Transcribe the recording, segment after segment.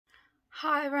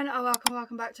Hi everyone and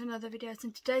welcome back to another video. So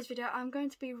in today's video I'm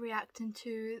going to be reacting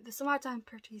to the Summertime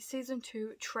Pretty Season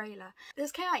 2 trailer.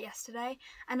 This came out yesterday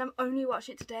and I'm only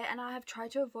watching it today, and I have tried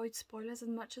to avoid spoilers as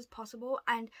much as possible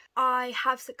and I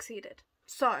have succeeded.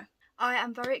 So I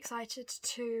am very excited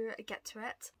to get to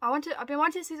it. I've been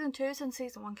wanting Season 2 since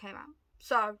Season 1 came out,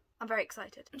 so I'm very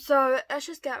excited. So let's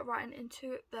just get right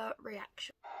into the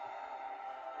reaction.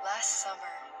 Last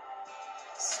summer,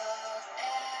 salt air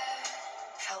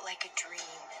felt like a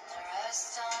dream. And the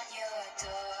rest on your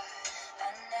door,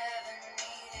 I never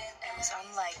needed. It was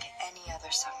unlike any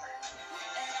other summer.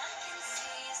 And I can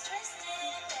see it's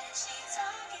twisted, that she's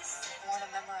talking. I want to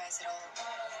memorize it all.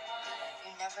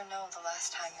 You never know the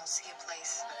last time you'll see a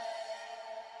place,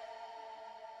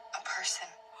 a person.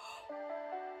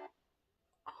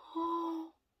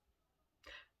 Oh,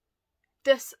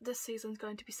 this season's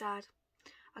going to be sad.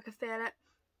 I can feel it.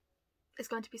 It's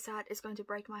going to be sad. It's going to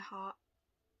break my heart.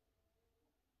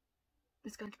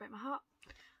 It's going to break my heart.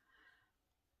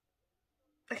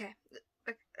 Okay.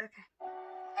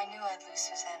 I knew I'd lose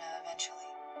Susanna eventually.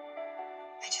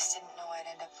 I just didn't know I'd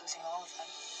end up losing all of them.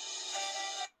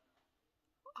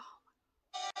 Oh.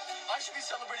 I should be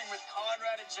celebrating with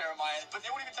Conrad and Jeremiah, but they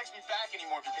won't even text me back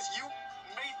anymore because you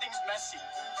made things messy.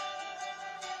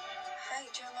 Hi,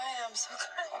 Jeremiah. I'm so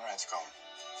glad. Conrad's gone.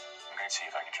 I'm going to see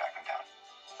if I can track him down.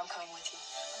 I'm coming with you.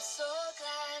 I'm so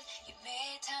glad you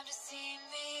made time to see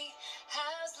me.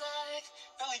 How's life?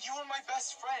 Billy, you were my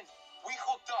best friend. We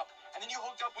hooked up, and then you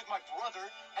hooked up with my brother,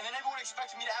 and then everyone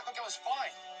expected me to act like I was fine.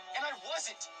 And I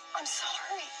wasn't. I'm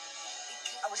sorry.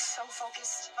 I was so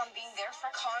focused on being there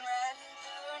for Conrad,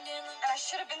 and I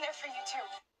should have been there for you too.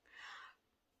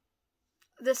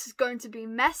 This is going to be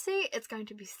messy. It's going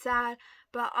to be sad,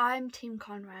 but I'm Team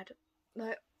Conrad,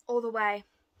 like all the way.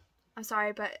 I'm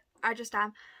sorry, but I just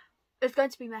am. It's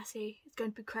going to be messy. It's going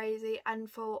to be crazy, and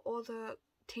for all the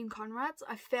Team Conrads,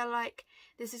 I feel like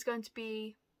this is going to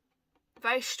be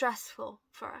very stressful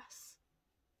for us.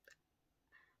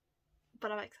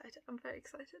 But I'm excited. I'm very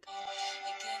excited.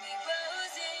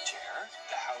 Jer,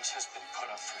 the house has been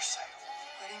put up for sale.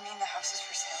 What do you mean the house is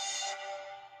for sale?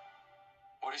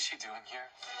 What is she doing here?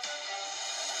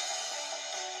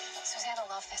 Susanna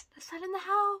loved this Let's sit in the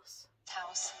house.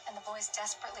 house, and the boys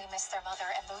desperately miss their mother,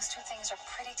 and those two things are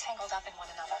pretty tangled up in one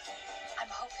another. I'm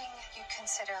hoping you'd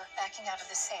consider backing out of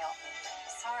the sale.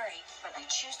 Sorry, but I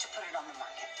choose to put it on the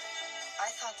market. I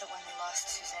thought that when we lost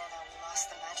Susanna, we lost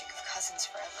the magic of cousins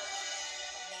forever.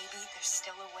 Maybe there's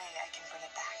still a way I can bring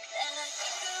it back. And I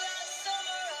think about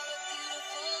summer, all the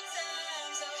beautiful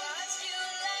times I watched you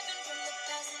laughing from the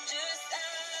passenger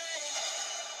side.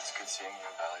 It's good seeing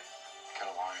you, Belly.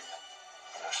 Get along again.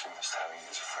 I know she missed having you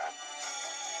as a friend.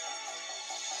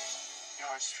 You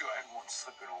know, I just feel everyone's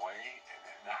slipping away,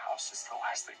 and the house is the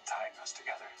last thing tying us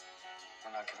together.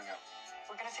 We're not giving up.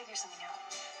 We're gonna figure something out.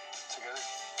 Together?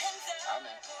 I'm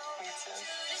in. Me too.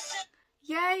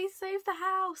 Yay, save the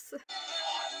house. Oh,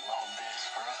 I love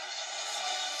this for us.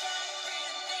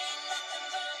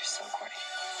 You're so corny.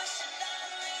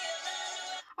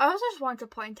 I also just want to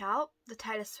point out the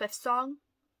Taylor Swift song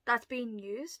that's being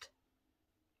used.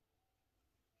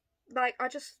 Like, I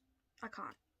can't.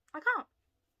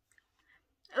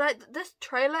 Like, this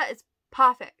trailer is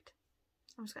perfect.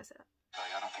 I'm just gonna say that. Belly,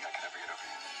 I don't think I could ever get over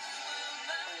you.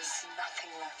 There's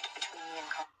nothing left between me and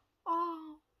Carl.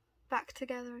 Oh, back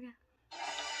together again.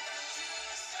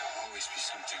 There'll always be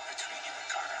something between you and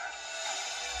Conrad.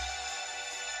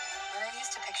 When I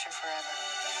used to picture forever,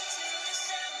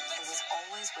 it was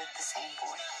always with the same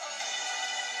boy.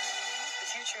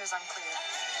 The future is unclear,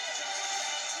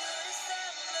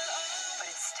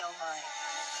 but it's still mine.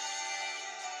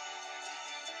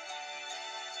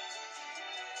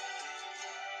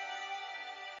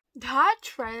 That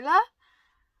trailer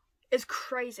is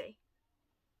crazy.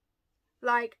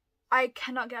 Like, I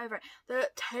cannot get over it. The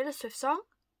Taylor Swift song,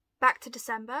 Back to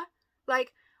December,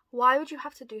 like, why would you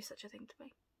have to do such a thing to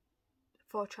me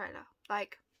for a trailer?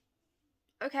 Like,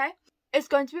 okay, it's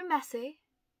going to be messy,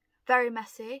 very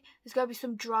messy. There's going to be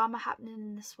some drama happening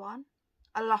in this one,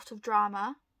 a lot of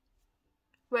drama,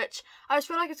 which I just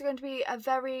feel like it's going to be a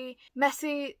very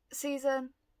messy season,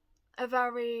 a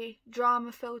very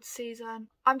drama-filled season.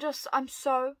 I'm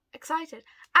so excited.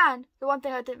 And the one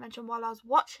thing I didn't mention while I was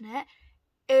watching it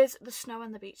is the snow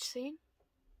and the beach scene.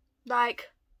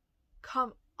 Like,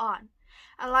 come on.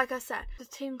 And like I said, the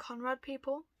Team Conrad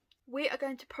people, we are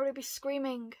going to probably be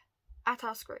screaming at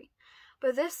our screen.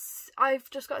 But this, I've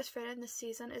just got this feeling this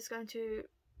season is going to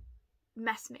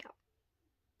mess me up.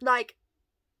 Like,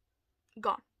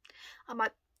 gone. I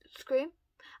might scream,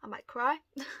 I might cry,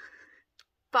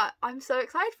 but I'm so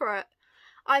excited for it.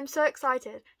 I'm so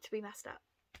excited to be messed up.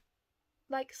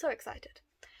 Like, so excited.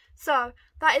 So,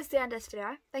 that is the end of this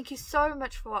video. Thank you so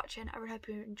much for watching. I really hope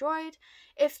you enjoyed.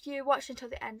 If you watched until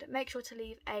the end, make sure to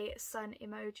leave a sun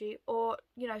emoji or,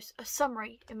 you know, a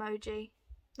summary emoji.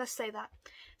 Let's say that.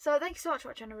 So, thank you so much for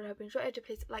watching. I really hope you enjoyed.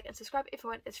 Please like and subscribe if you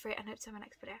want. It's free, and hope to see you in my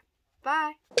next video.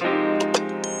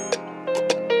 Bye!